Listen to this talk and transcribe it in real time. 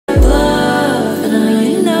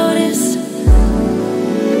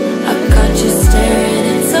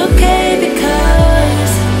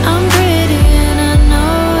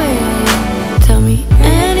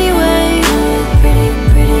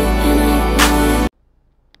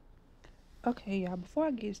Okay, y'all, before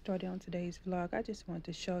I get started on today's vlog, I just wanted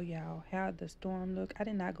to show y'all how the storm looked. I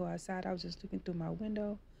did not go outside. I was just looking through my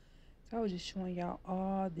window. So I was just showing y'all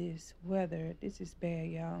all this weather. This is bad,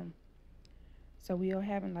 y'all. So we are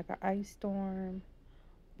having like an ice storm.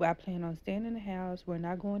 But I plan on staying in the house. We're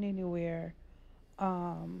not going anywhere.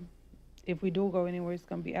 If we do go anywhere, it's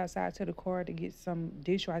going to be outside to the car to get some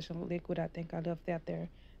dishwashing liquid. I think I left that there.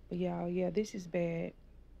 But y'all, yeah, this is bad.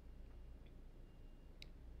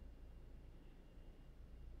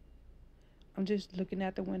 I'm just looking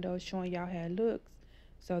at the window showing y'all how it looks.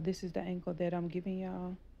 So this is the angle that I'm giving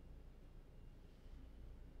y'all.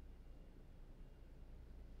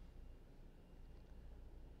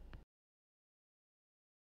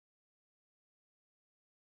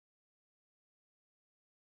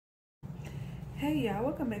 Hey y'all,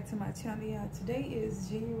 welcome back to my channel. Y'all, today is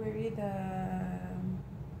January the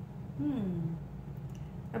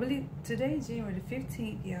I believe today is January the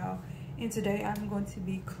 15th, y'all. And today I'm going to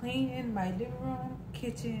be cleaning my living room,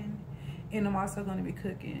 kitchen, and I'm also going to be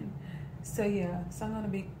cooking. So yeah, so I'm going to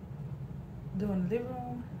be doing the living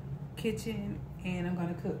room, kitchen, and I'm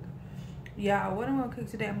going to cook. Y'all, what I'm going to cook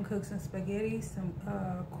today, I'm going to cook some spaghetti, some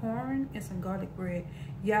corn, and some garlic bread.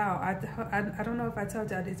 Y'all, I don't know if I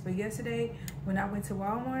told y'all this, but yesterday when I went to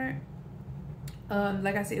Walmart,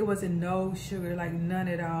 like I said, it wasn't no sugar, like none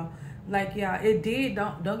at all. Like, y'all, it did,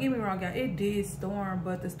 don't get me wrong, y'all, it did storm,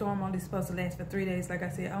 but the storm only supposed to last for 3 days. Like I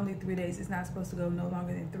said, only 3 days. It's not supposed to go no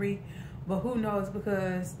longer than 3. But who knows,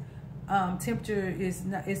 because temperature is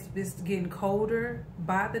not, it's getting colder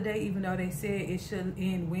by the day, even though they said it should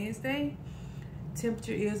end Wednesday.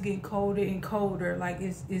 Temperature is getting colder and colder. Like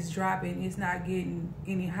it's dropping. It's not getting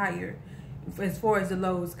any higher as far as the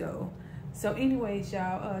lows go. So anyways,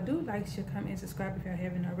 y'all, do like, share, comment, and subscribe if y'all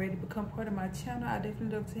haven't already. Become part of my channel. I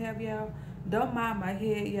definitely love to have y'all. Don't mind my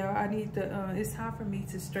head, y'all. I need to it's time for me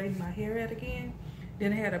to straighten my hair out again.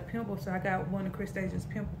 Then I had a pimple, so I got one of Christasia's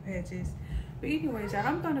pimple patches. But anyways, y'all,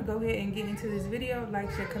 I'm gonna go ahead and get into this video. Like,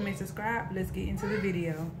 share, comment, subscribe. Let's get into the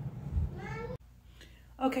video.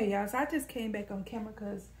 Okay, y'all, so I just came back on camera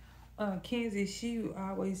because Kenzie, she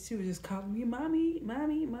was just calling me mommy,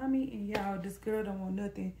 mommy, mommy, and y'all, this girl don't want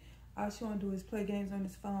nothing. All she want to do is play games on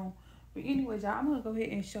this phone. But anyways, y'all, I'm going to go ahead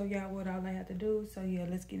and show y'all what all I have to do. So, yeah,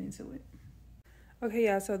 let's get into it. Okay,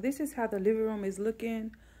 y'all, so this is how the living room is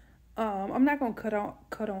looking. I'm not going to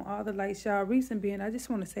cut on all the lights, y'all. Reason being, I just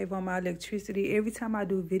want to save on my electricity. Every time I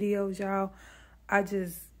do videos, y'all, I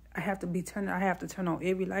have to turn on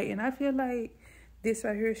every light. And I feel like this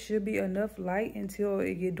right here should be enough light until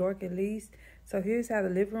it get dark at least. So here's how the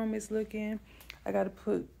living room is looking. I got to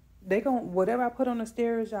put... whatever I put on the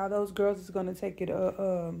stairs, y'all, those girls is gonna take it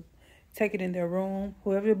in their room.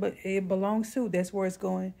 Whoever it belongs to, that's where it's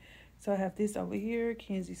going. So I have this over here,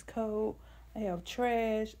 Kenzie's coat. I have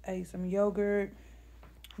trash. I ate some yogurt,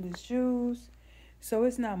 this juice. So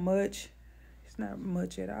it's not much. It's not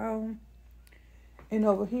much at all. And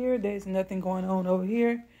over here, there's nothing going on over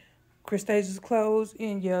here. Christasia's clothes,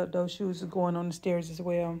 and yeah, those shoes are going on the stairs as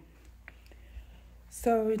well.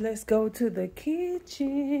 So let's go to the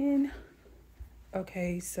kitchen.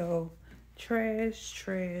 Okay, so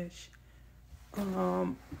trash.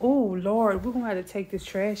 Oh Lord, we're gonna have to take this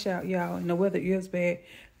trash out, y'all, and the weather is bad.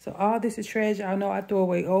 So all this is trash. Y'all know I threw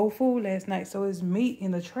away old food last night, so it's meat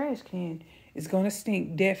in the trash can. It's gonna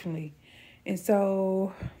stink, definitely. And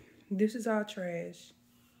so this is all trash.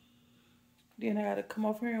 Then I gotta come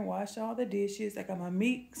over here and wash all the dishes. I got my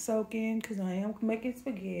meat soaking because I am making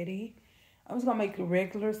spaghetti. I'm just gonna make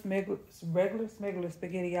regular smuggler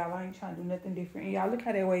spaghetti, y'all. I ain't trying to do nothing different. And y'all, look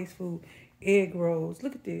how they waste food. Egg rolls.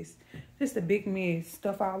 Look at this. Just a big mess.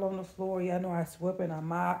 Stuff all on the floor. Y'all know I swept and I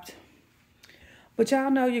mopped. But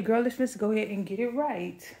y'all know your girl is supposed to go ahead and get it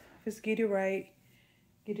right. Just get it right.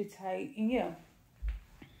 Get it tight. And yeah.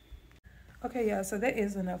 Okay, y'all. So that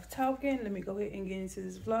is enough talking. Let me go ahead and get into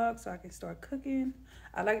this vlog so I can start cooking.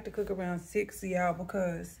 I like to cook around 6, y'all,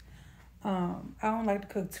 because... I don't like to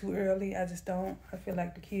cook too early. I just don't. I feel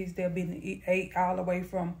like the kids, they'll be 8 all the way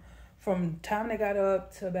from time they got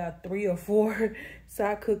up to about 3 or 4. So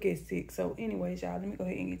I cook at 6. So anyways, y'all, let me go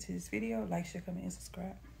ahead and get to this video. Like, share, comment, and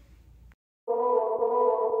subscribe.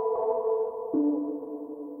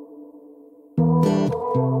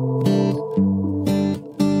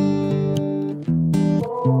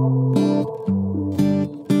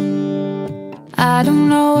 I don't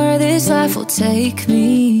know where this life will take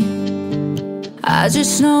me. I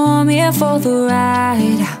just know I'm here for the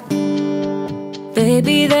ride.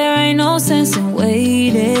 Baby, there ain't no sense in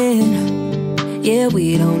waiting. Yeah,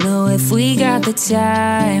 we don't know if we got the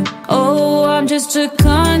time. Oh, I'm just a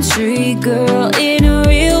country girl in a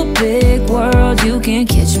real big world. You can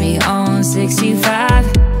catch me on 6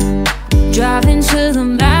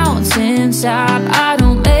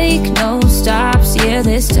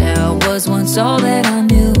 once all that I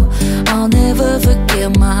knew. I'll never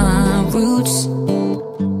forget my roots.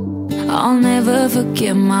 I'll never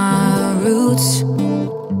forget my roots.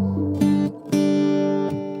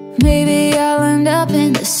 Maybe I'll end up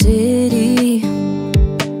in the city,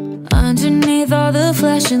 underneath all the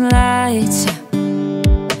flashing lights.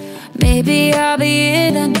 Maybe I'll be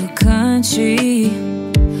in a new country,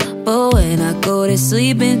 but when I go to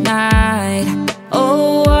sleep at night,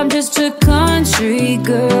 oh, I'm just a country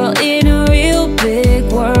girl in a real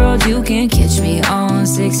big world. You can catch me on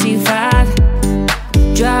 65,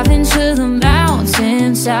 driving to the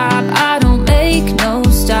mountaintop. I don't make no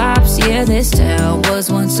stops. Yeah, this town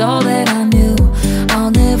was once all that I knew.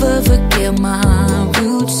 I'll never forget my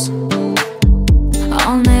roots.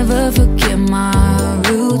 I'll never forget my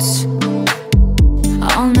roots.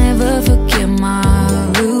 I'll never forget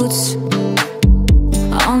my roots.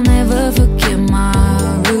 I'll never forget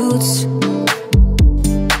my roots.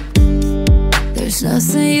 There's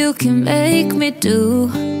nothing you can make me do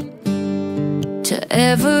to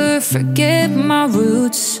ever forget my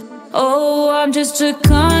roots. Oh, I'm just a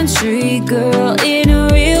country girl in a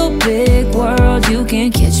real big world. You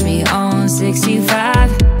can catch me on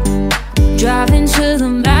 65, driving to the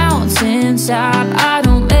mountaintop. I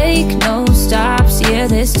don't make no stops. Yeah,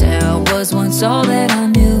 this town was once all that I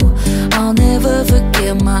knew. I'll never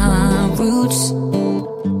forget my roots.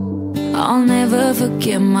 I'll never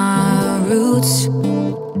forget my roots.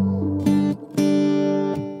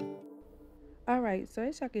 Alright, so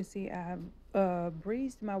as y'all can see, I've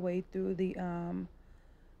breezed my way through the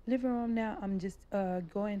living room. Now I'm just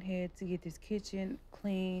going ahead to get this kitchen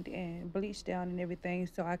cleaned and bleached down and everything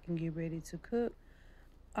so I can get ready to cook.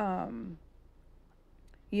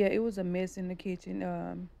 Yeah, it was a mess in the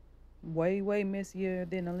kitchen, way messier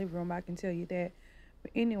than the living room, I can tell you that.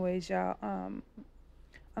 But anyways, y'all,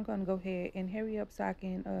 I'm gonna go ahead and hurry up so I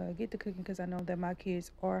can get to cooking, because I know that my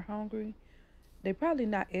kids are hungry. They're probably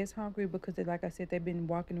not as hungry because, like I said, they've been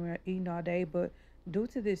walking around eating all day. But due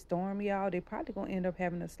to this storm, y'all, they probably going to end up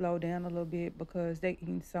having to slow down a little bit because they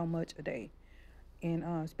eating so much a day. And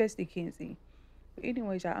especially Kenzie. But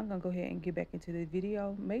anyways, y'all, I'm going to go ahead and get back into the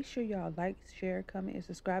video. Make sure y'all like, share, comment, and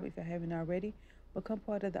subscribe if you haven't already. Become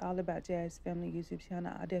part of the All About Jazz Family YouTube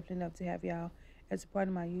channel. I definitely love to have y'all as a part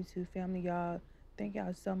of my YouTube family, y'all. Thank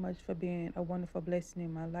y'all so much for being a wonderful blessing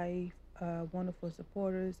in my life. Wonderful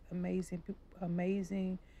supporters, amazing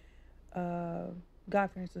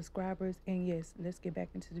God-fearing subscribers. And yes, let's get back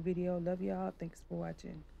into the video. Love y'all. Thanks for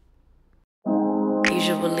watching.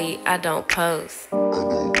 Usually I don't post.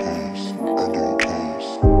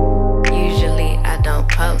 Usually I don't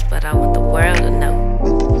post, but I want the world to know.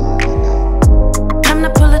 Time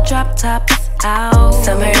to pull a drop tops out.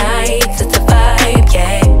 Summer nights, it's a vibe,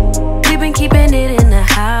 yeah. We've been keeping it in the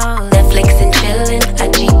house, Netflix and chillin', I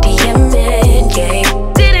GDM'in',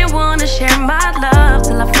 yeah. Didn't wanna share my love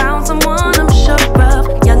till I found someone I'm sure of.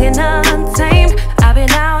 Young and untamed, I've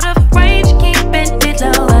been out of range, keeping it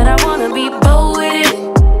low, but I wanna be bold with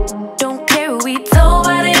it. Don't care who we told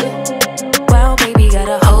about it. Well, baby, got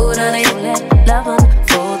a hold on it. Let love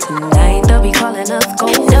unfold tonight. They'll be calling us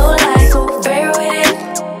gold. No lies, so fair with it.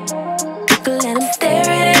 You can let them stare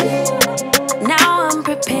at it. Now I'm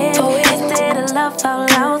prepared for it. Instead of love out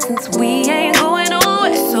loud, since we ain't going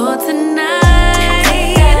nowhere. So tonight,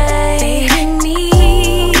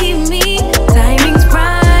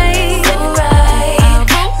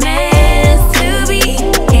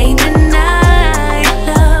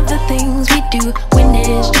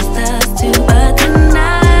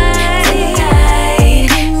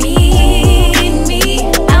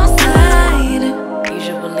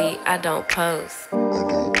 post.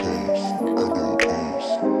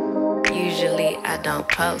 Usually I don't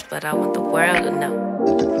post, but I want the world to know.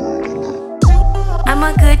 I'm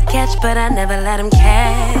a good catch, but I never let him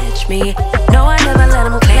catch me. No, I never let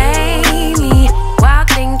him claim me. Wild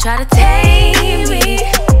thing try to tame me,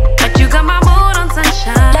 but you got my mood on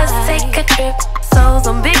sunshine. Let's take a trip, souls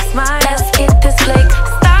on big smile. Let's get this flick,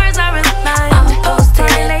 stars are in line. I'm posted,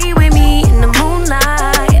 lay with me in the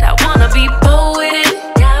moonlight. I wanna be bold with it.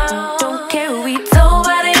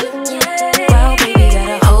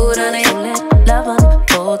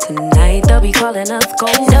 Tonight they'll be calling us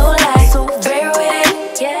gold. No lies, so fair with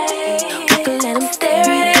it. Yeah, we can let them stare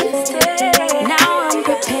at it. Now I'm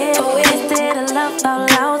prepared for it. Instead of love out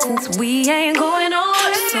loud, since we ain't going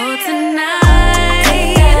nowhere. So tonight,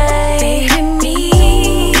 baby,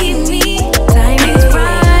 meet me. Time is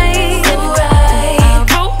right, so right. Our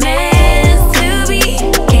romance to be.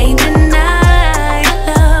 Can't deny. I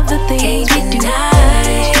love the things we do.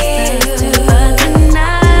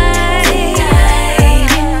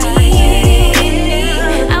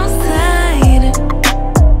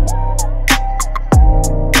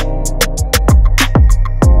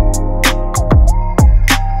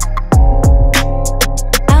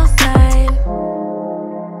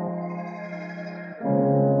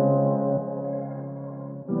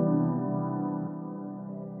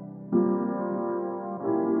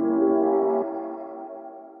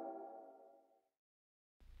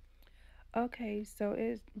 Okay, so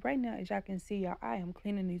it's right now, as y'all can see, y'all, I am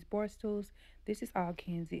cleaning these bar stools. This is all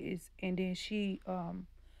Kenzie's, and then she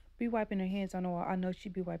be wiping her hands on the wall. I know she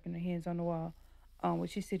be wiping her hands on the wall when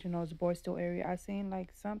she's sitting on the bar stool area. I seen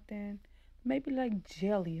like something, maybe like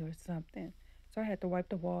jelly or something. So I had to wipe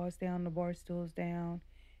the walls down, the bar stools down.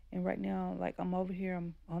 And right now, like I'm over here,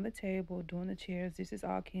 I'm on the table doing the chairs. This is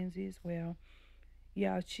all Kenzie as well.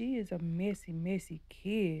 Yeah, she is a messy, messy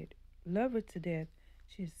kid. Love her to death.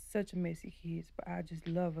 She's such a messy kid, but I just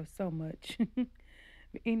love her so much.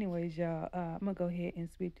 But anyways, y'all, I'm gonna go ahead and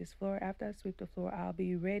sweep this floor. After I sweep the floor, I'll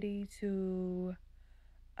be ready to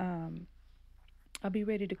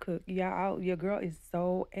cook. Y'all, your girl is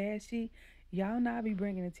so ashy. Y'all know I be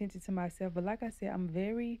bringing attention to myself, but like I said, I'm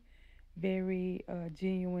very, very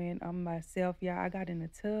genuine. I'm myself. Y'all, I got in the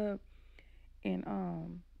tub and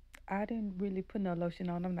I didn't really put no lotion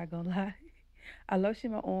on. I'm not gonna lie. I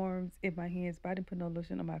lotion my arms and my hands, but I didn't put no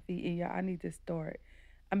lotion on my feet. And yeah, I need to start.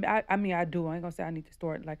 I mean, I do. I ain't gonna say I need to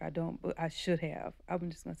start like I don't, but I should have.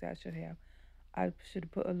 I'm just gonna say I should have. I should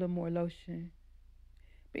have put a little more lotion.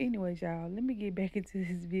 But anyways, y'all, let me get back into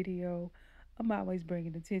this video. I'm always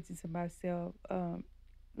bringing attention to myself.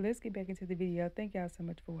 Let's get back into the video. Thank y'all so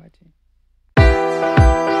much for watching.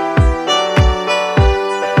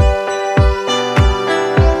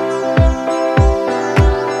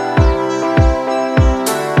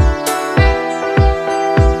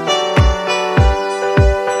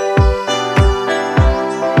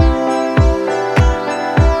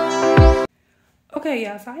 Okay,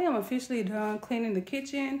 y'all, so I am officially done cleaning the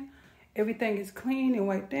kitchen. Everything is clean and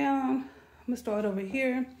wiped down. I'm gonna start over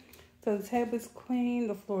here. So the table is clean,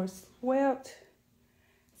 the floor is swept.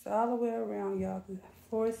 So all the way around, y'all, the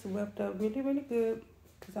floor is swept up really, really good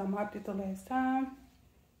because I mopped it the last time.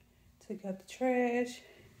 Took out the trash.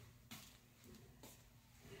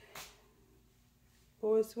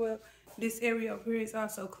 Floor is swept. This area over here is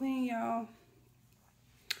also clean, y'all.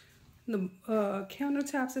 The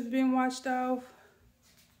countertops have been washed off.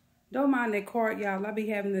 Don't mind that cart, y'all. I be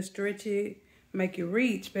having to stretch it, make it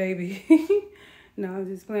reach, baby. No, I'm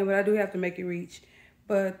just playing, but I do have to make it reach.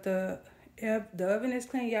 But the oven is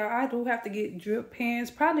clean, y'all. I do have to get drip pans.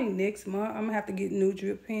 Probably next month, I'm going to have to get new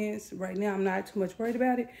drip pans. Right now, I'm not too much worried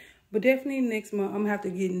about it. But definitely next month, I'm going to have to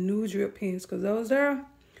get new drip pans. Because those there,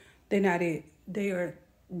 they're not it. They are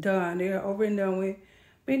done. They're over and done with.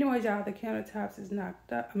 But anyways, y'all, the countertops is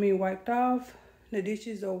wiped off. The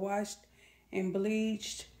dishes are washed and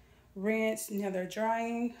bleached. Rinsed. Now they're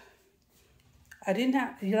drying. I didn't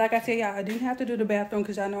have, like I said, y'all, I didn't have to do the bathroom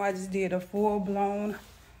because I know I just did a full-blown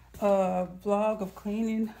vlog of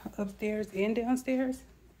cleaning upstairs and downstairs.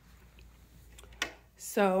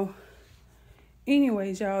 So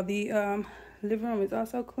anyways, y'all, the living room is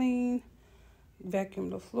also clean. Vacuum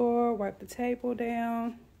the floor, wipe the table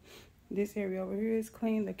down. This area over here is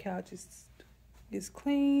clean. The couch is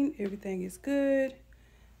clean. Everything is good.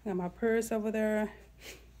 Got my purse over there.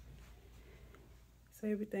 So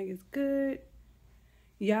everything is good.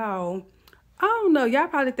 Y'all, I don't know. Y'all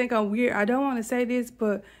probably think I'm weird. I don't want to say this,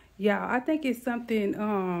 but y'all, I think it's something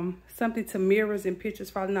to mirrors and pictures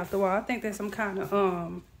falling off the wall. I think there's some kind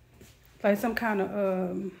of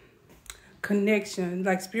connection,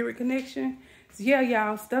 like spirit connection. So yeah,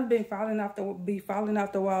 y'all, stuff been falling off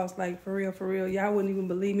the walls, like for real. Y'all wouldn't even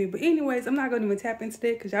believe me. But anyways, I'm not gonna even tap into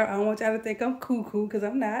that because I don't want y'all to think I'm cool because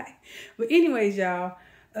I'm not. But anyways, y'all,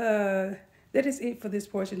 that is it for this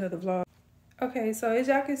portion of the vlog. Okay, so as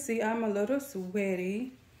y'all can see, I'm a little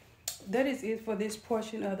sweaty. That is it for this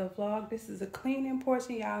portion of the vlog. This is a cleaning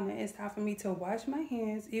portion, y'all, and it's time for me to wash my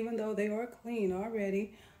hands, even though they are clean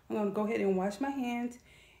already. I'm gonna go ahead and wash my hands,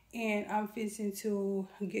 and I'm fixing to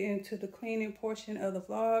get into the cleaning portion of the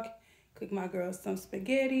vlog. Cook my girls some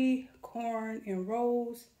spaghetti, corn, and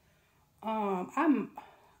rolls. I don't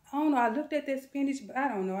know. I looked at that spinach, but I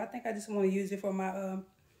don't know. I think I just want to use it for my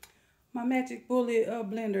my Magic Bullet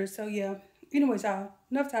blender. So yeah. Anyways, y'all,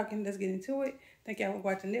 enough talking. Let's get into it. Thank y'all for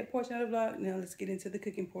watching that portion of the vlog. Now let's get into the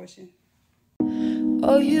cooking portion.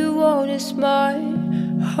 All you want is my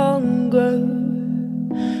hunger.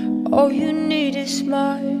 All you need is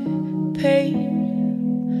my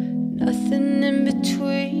pain. Nothing in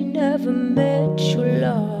between ever met you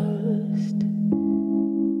lost.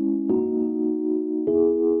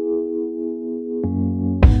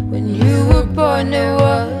 When you were born there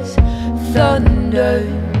was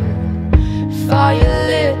thunder. Fire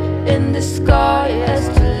lit in the sky as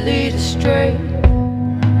to lead astray.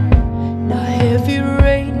 Now heavy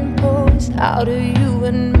rain pours out of you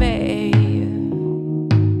and me.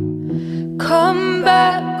 Come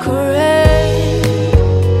back, rain.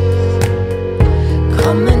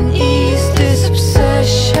 Come and ease this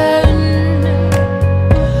obsession.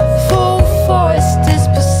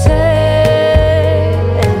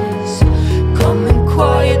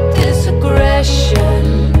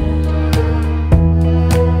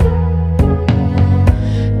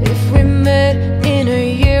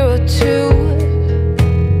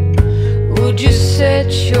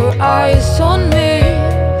 eyes on me.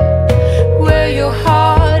 Wear your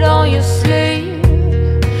heart on your sleeve,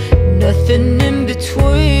 nothing in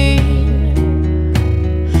between.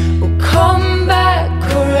 We'll come back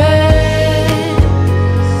caress,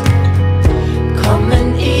 come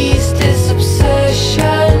and ease this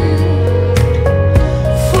obsession.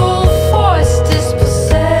 Full force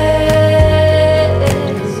dispossessed,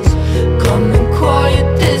 come and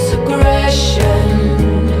quiet this aggression.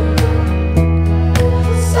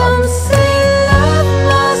 Some say love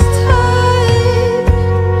must hide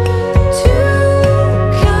to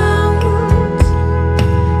count.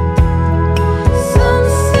 Some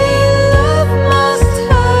say love must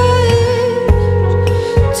hide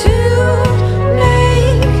to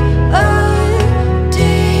make a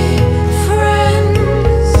difference.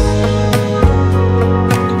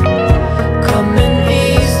 Come and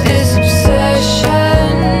ease this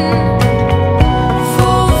obsession.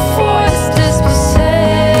 Full force dispossessed,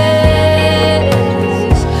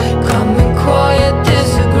 come and quiet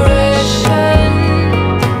this aggression.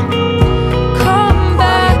 Come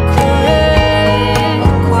back correct,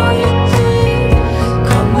 quiet this.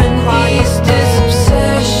 Come and ease this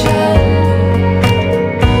obsession.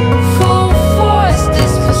 Full force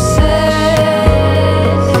dispossessed.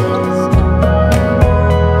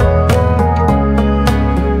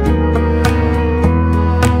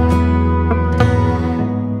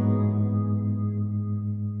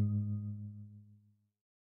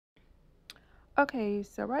 Okay,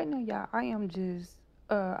 so right now, y'all, I am just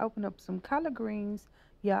open up some collard greens.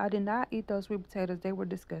 Yeah, I did not eat those sweet potatoes. They were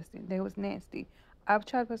disgusting. They was nasty. I've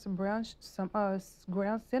tried to put some ground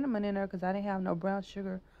cinnamon in there because I didn't have no brown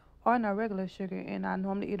sugar or no regular sugar, and I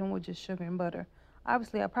normally eat them with just sugar and butter.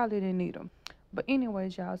 Obviously, I probably didn't need them. But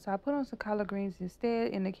anyways, y'all, so I put on some collard greens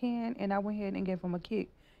instead in the can, and I went ahead and gave them a kick.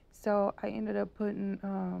 So I ended up putting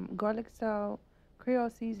garlic salt, Creole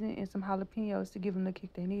seasoning, and some jalapenos to give them the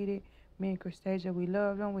kick they needed. Me and Christasia, we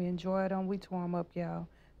loved them. We enjoyed them. We tore them up, y'all.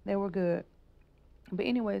 They were good. But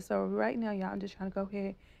anyway, so right now, y'all, I'm just trying to go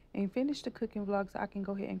ahead and finish the cooking vlog so I can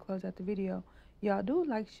go ahead and close out the video. Y'all do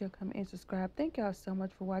like, share, comment, and subscribe. Thank y'all so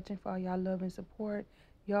much for watching, for all y'all love and support.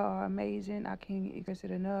 Y'all are amazing. I can't express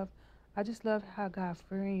it enough. I just love how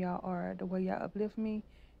God-fearing y'all are, the way y'all uplift me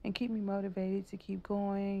and keep me motivated to keep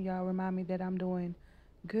going. Y'all remind me that I'm doing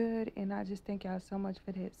good, and I just thank y'all so much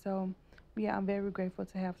for that. So yeah, I'm very grateful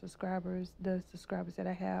to have subscribers, the subscribers that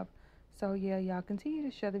I have. So yeah, y'all continue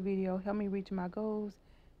to share the video, help me reach my goals,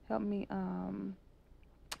 help me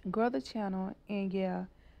grow the channel. And yeah,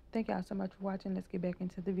 thank y'all so much for watching. Let's get back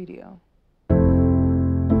into the video.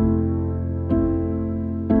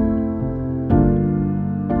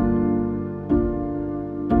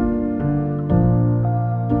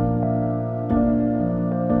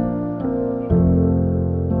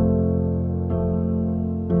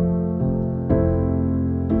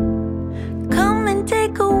 Come and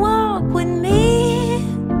take a walk with me,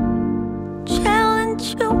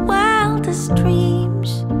 challenge your wildest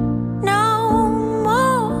dreams. No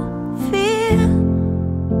more fear.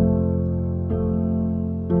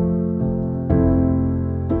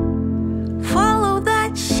 Follow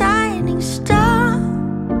that shining star.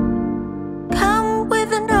 Come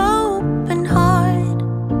with an open heart.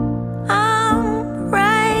 I'm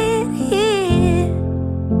right here.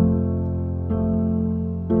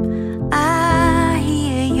 I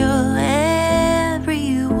hear your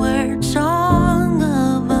every word, song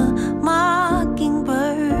of a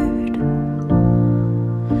mockingbird.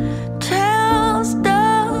 Tells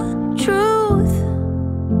the truth.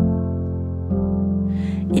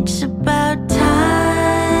 It's about time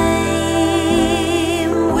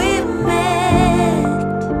we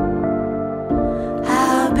met.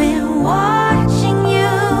 I've been watching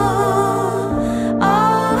you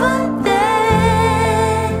over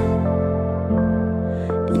there.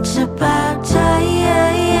 It's about time.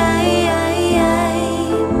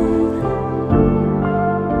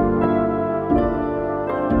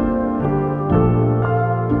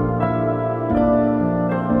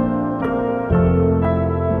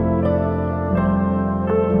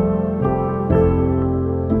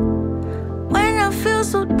 When I feel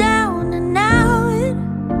so down and out,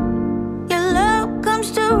 your love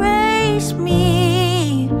comes to raise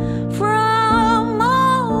me from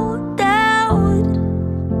all doubt.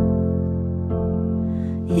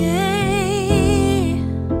 Yeah,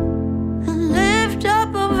 lift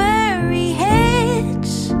up our very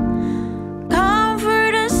heads,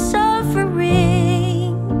 comfort us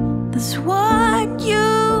suffering. That's what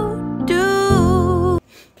you do.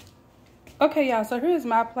 Okay, y'all, so here's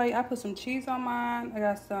my plate. I put some cheese on mine. I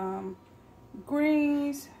got some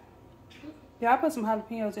greens. Yeah, I put some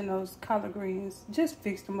jalapenos in those collard greens. Just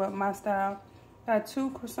fixed them up my style. Got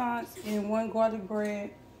 2 croissants and 1 garlic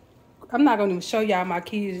bread. I'm not gonna even show y'all my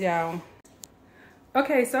kids, y'all.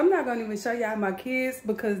 Okay, so I'm not gonna even show y'all my kids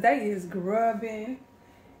because they is grubbing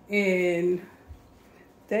and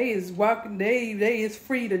they is walking. They is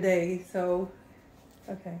free today. So,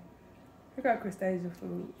 okay, I got Christasia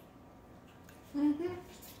food.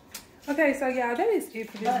 Okay, so y'all, that is it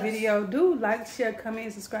for this video. Do like, share,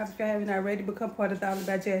 comment, subscribe if you haven't already. Become part of the All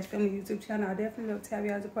About Jazz Family YouTube channel. I definitely love to have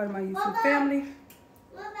y'all as a part of my YouTube family.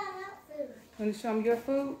 What about that food? Want to show them your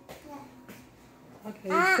food? Yeah. Okay,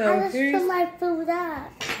 I so just here's put my food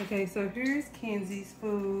up. okay, so here's Kenzie's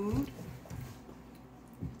food.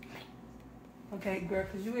 Okay, girl,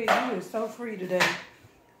 cause you are so free today.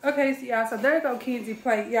 Okay, so y'all, so there go Kenzie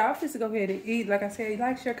plate. Y'all, I'm just gonna go ahead and eat. Like I said,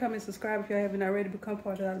 like, share, comment, subscribe if you haven't already. Become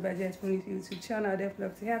part of the All About Jazz Family YouTube channel. I definitely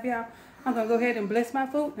love to have y'all. I'm gonna go ahead and bless my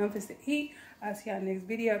food. I'm just to eat. I'll see y'all next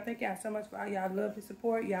video. Thank y'all so much for all y'all love and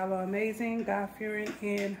support. Y'all are amazing, God-fearing,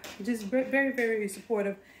 and just very, very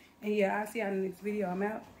supportive. And yeah, I'll see y'all in the next video. I'm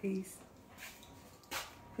out. Peace.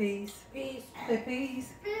 Peace. Peace. Say peace.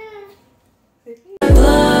 Say peace.